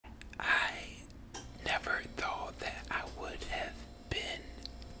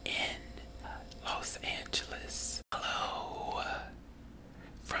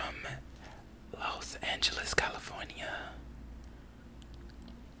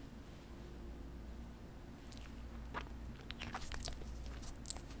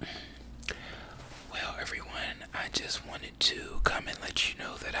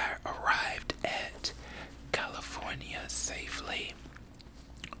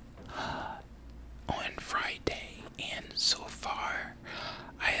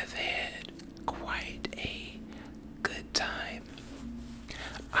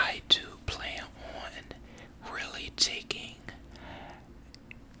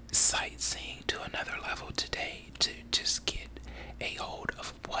sightseeing to another level today to just get a hold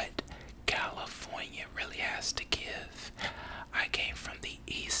of what California really has to give. I came from the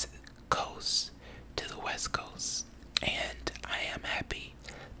East Coast to the West Coast, and I am happy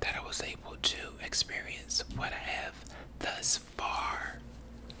that I was able to experience what I have thus far.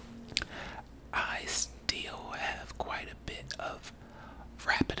 I still have quite a bit of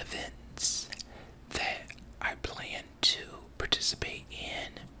rapid events that I plan to participate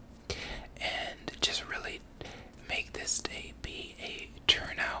in and just really make this day be a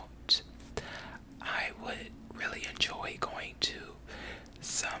turnout. I would really enjoy going to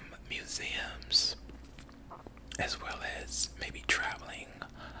some museums as well as maybe traveling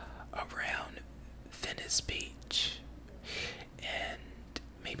around Venice Beach and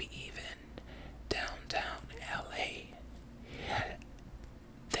maybe even downtown LA.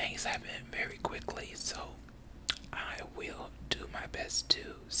 Things happen very quickly, so I will do my best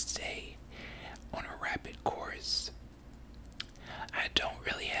to stay on a rapid course. I don't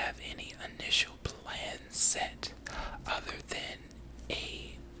really have any initial plans set other than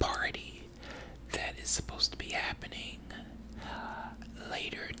a party that is supposed to be happening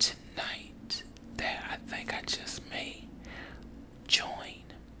later tonight that I think I just may join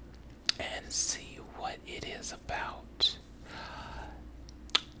and see what it is about.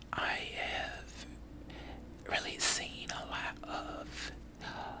 I have really seen a lot of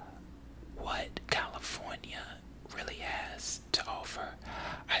what California really has to offer.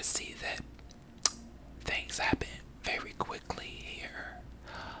 I see that things happen very quickly here.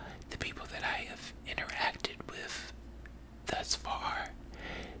 The people that I have interacted with thus far,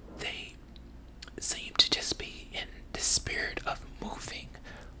 they seem to just be in the spirit of moving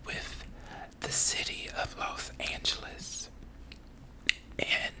with the city of Los Angeles.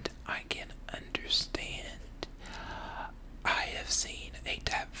 And I can understand. I have seen a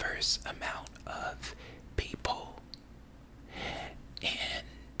diverse amount of people, and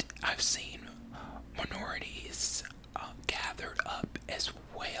I've seen minorities gathered up as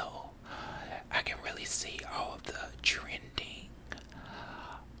well. I can really see all of the trending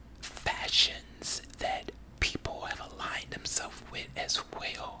fashions that people have aligned themselves with as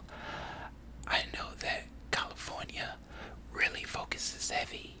well. I know that California really focuses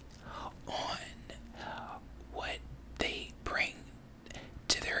heavy on what they bring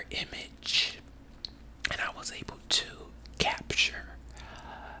to their image, and I was able to capture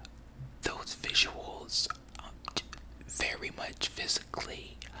those visuals very much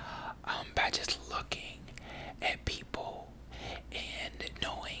physically by just looking at people and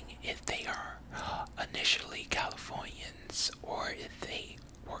knowing if they are initially Californians or if they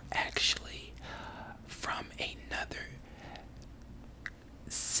were actually from another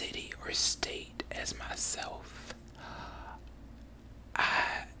city or state as myself.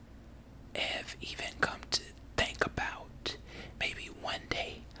 I have even come to think about maybe one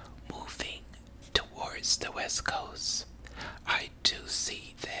day moving towards the West Coast. I do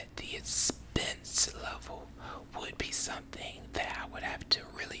see that the expense level would be something that I would have to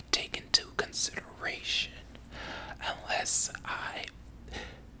really take into consideration unless I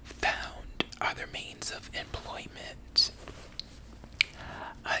found other means of employment.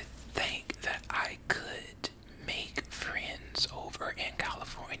 I think that I could make friends over in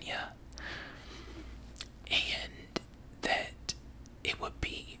California, and that it would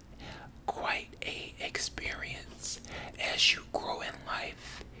be quite a experience. As you grow in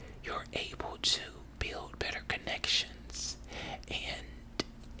life, you're able to build better connections, and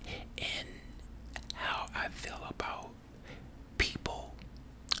in how I feel about people,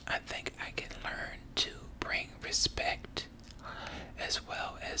 I think I can learn to bring respect as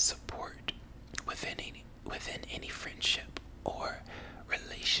well as support within any friendship or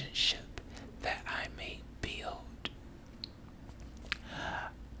relationship that I may build.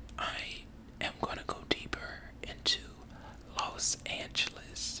 I am going to go deeper into Los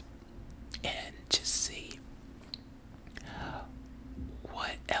Angeles and to see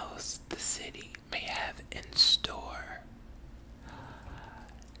what else the city may have in store.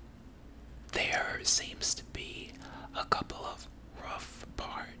 There seems to be a couple of rough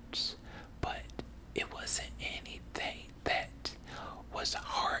parts, but it wasn't anything that was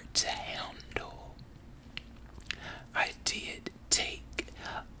hard to handle. I did take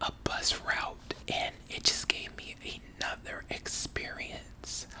a bus route, and it just gave me another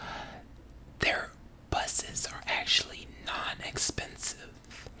experience. Their buses are actually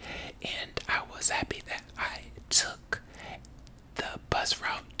non-expensive, and I was happy that I took the bus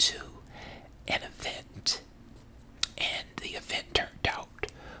route to an event, and the event turned out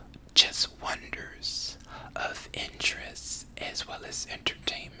just wonders of interest as well as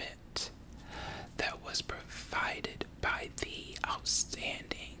entertainment. that was provided by the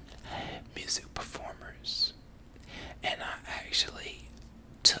outstanding music performers. And I actually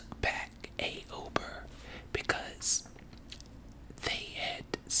took back a Uber because they had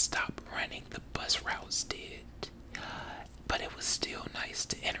stopped running, the bus routes did. But it was still nice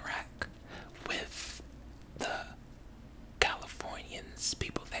to interact with the Californians,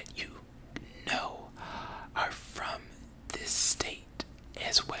 people that you know are from this state,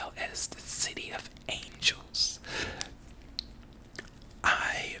 as well as the city of Angels.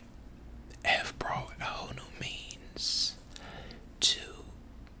 I have brought a whole new means to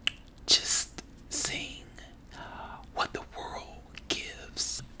just seeing what the world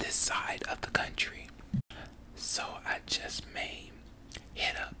gives this side of the country. So I just may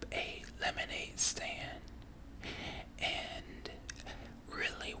hit up a lemonade stand and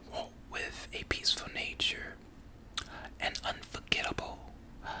really walk with a peaceful nature, an unforgettable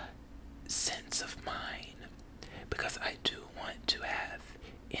sense of mind, because I do want to have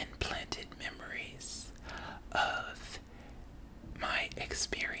implanted memories of my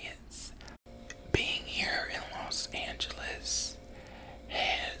experience. Being here in Los Angeles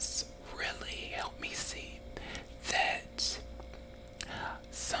has really helped me see that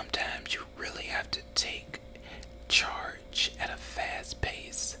sometimes you really have to take charge at a fast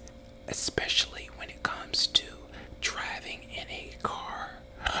pace, especially when it comes to driving in a car.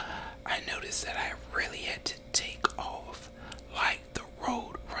 I noticed that I really had to take off like the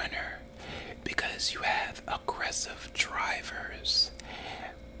road runner because you have aggressive drivers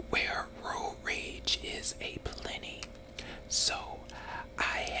where road rage is a plenty. So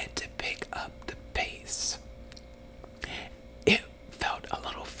I had to pick up the pace. It felt a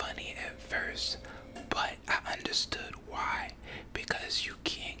little funny at first, but I understood why, because you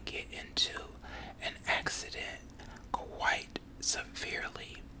can get into an accident quite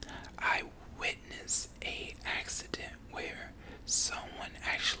severely. I witnessed a accident where someone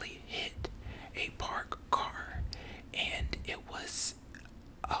actually hit a parked car, and it was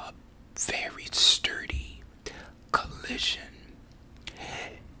a very sturdy collision.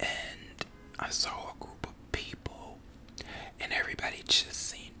 And I saw a group of people, and everybody just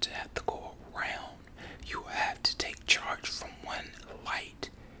seemed to have to go around. You have to take charge from one light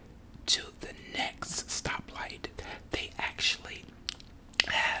to the next stoplight. They actually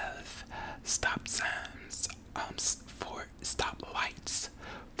have stop signs for stop lights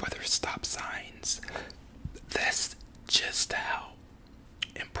for their stop signs. That's just how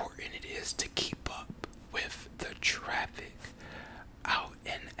important it is to keep up with the traffic out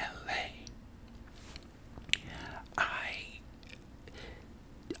in LA. I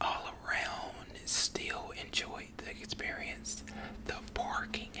all around still enjoyed the experience. The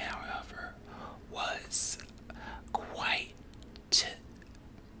parking, however, was quite,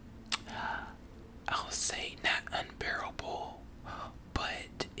 I'll say, not unbearable,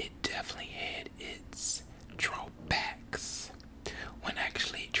 but it definitely had its drawbacks. When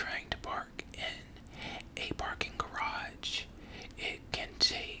actually trying to park in a parking garage, it can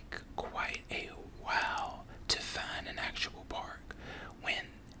take quite a while to find an actual park when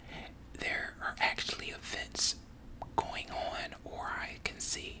there are actually events going on, or I can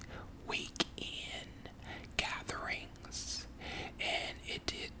see weekend gatherings, and it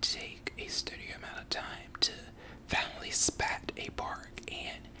did take a steady amount of time to finally spot a park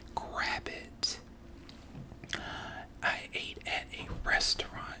and grab it. I ate at a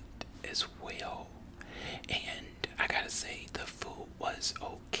restaurant as well, and I gotta say the food was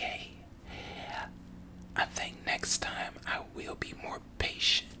okay. I think next time I will be more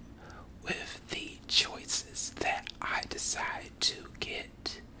patient with the choices that I decide to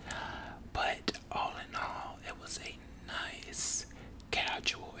get. But all in all, it was a nice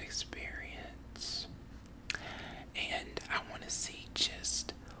casual experience, and I want to see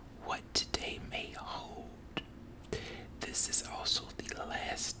just what today may hold. This is also the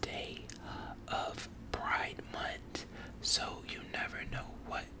last day of Pride Month, so you never know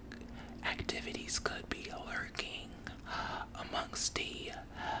what activities could be lurking amongst the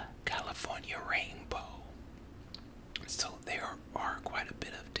California rainbow. So there are quite a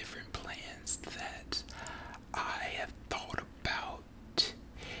bit of different plans that I have thought about,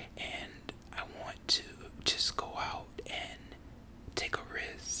 and I want to just go out and take a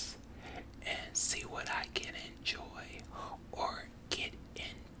risk and see what I can enjoy or get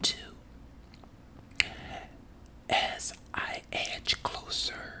into. As I edge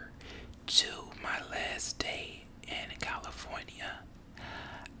closer to my last day in California,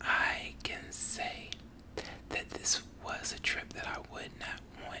 I can say that this was a trip that I would not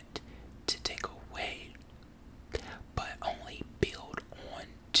want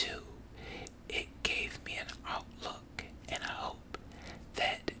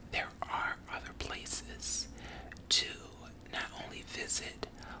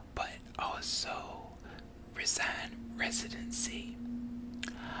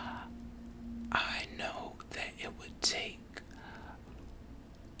take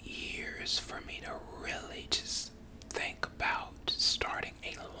years for me to really just think about starting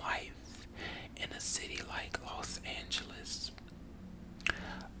a life in a city like Los Angeles.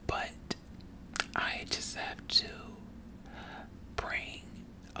 But I just have to bring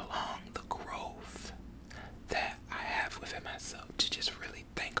along the growth that I have within myself to just really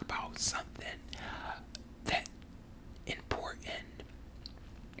think about something that important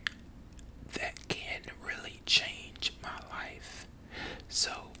that can really change my life.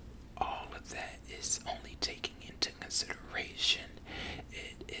 So all of that is only taking into consideration.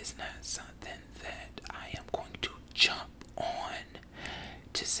 It is not something that I am going to jump on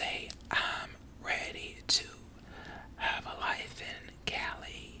to say I'm ready to have a life in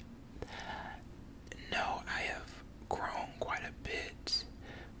Cali. No, I have grown quite a bit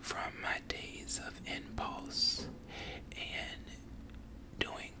from my days of impulse and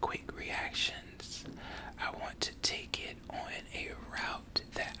doing quick reactions. I want to take it on a route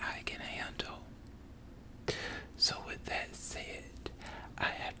that I can handle. So with that said, I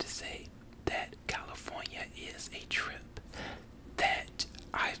have to say that California is a trip that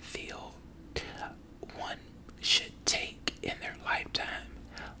I feel one should take in their lifetime,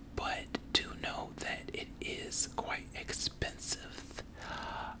 but do know that it is quite expensive.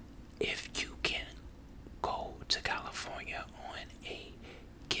 If you can go to California on a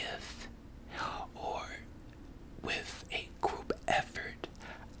gift or with a group effort,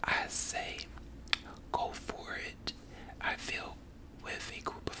 I say go for it. I feel with a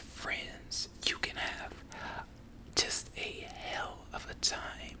group of friends, you can have just a hell of a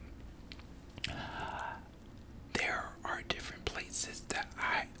time. There are different places that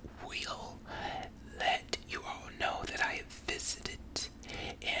I will let you all know that I have visited,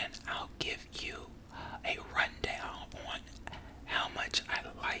 and I'll give you a rundown on how much I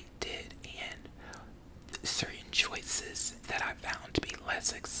liked it and certain choices that I found to be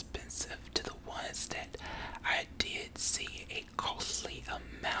less expensive to the ones that I did see a costly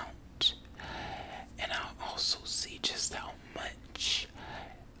amount. And I'll also see just how much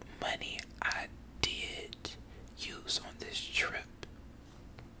money I did use on this trip.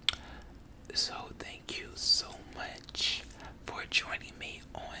 So thank you so much for joining me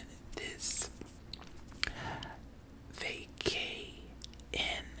on this vacay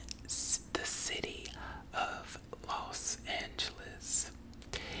in the city of Los Angeles.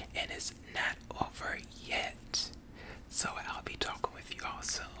 And it's not over yet. So I'll be talking with you all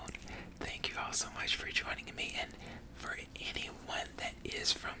soon. Thank you all so much for joining me. And for anyone that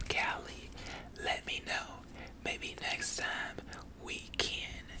is from Cali, let me know. Maybe next time we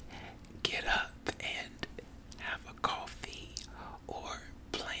can get up and have a coffee or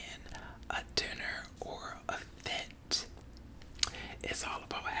plan a dinner or event. It's all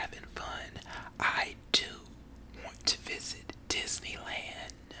about having fun. I do want to visit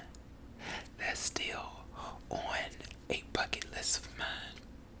Disneyland. That's still on a bucket list of mine.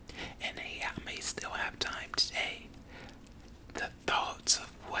 And hey, I may still have time today. The thoughts of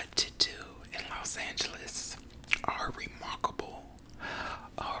what to do in Los Angeles are remarkable.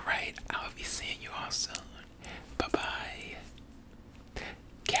 Alright, I'll be seeing you all soon. Bye bye.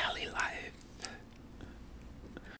 Cali Life.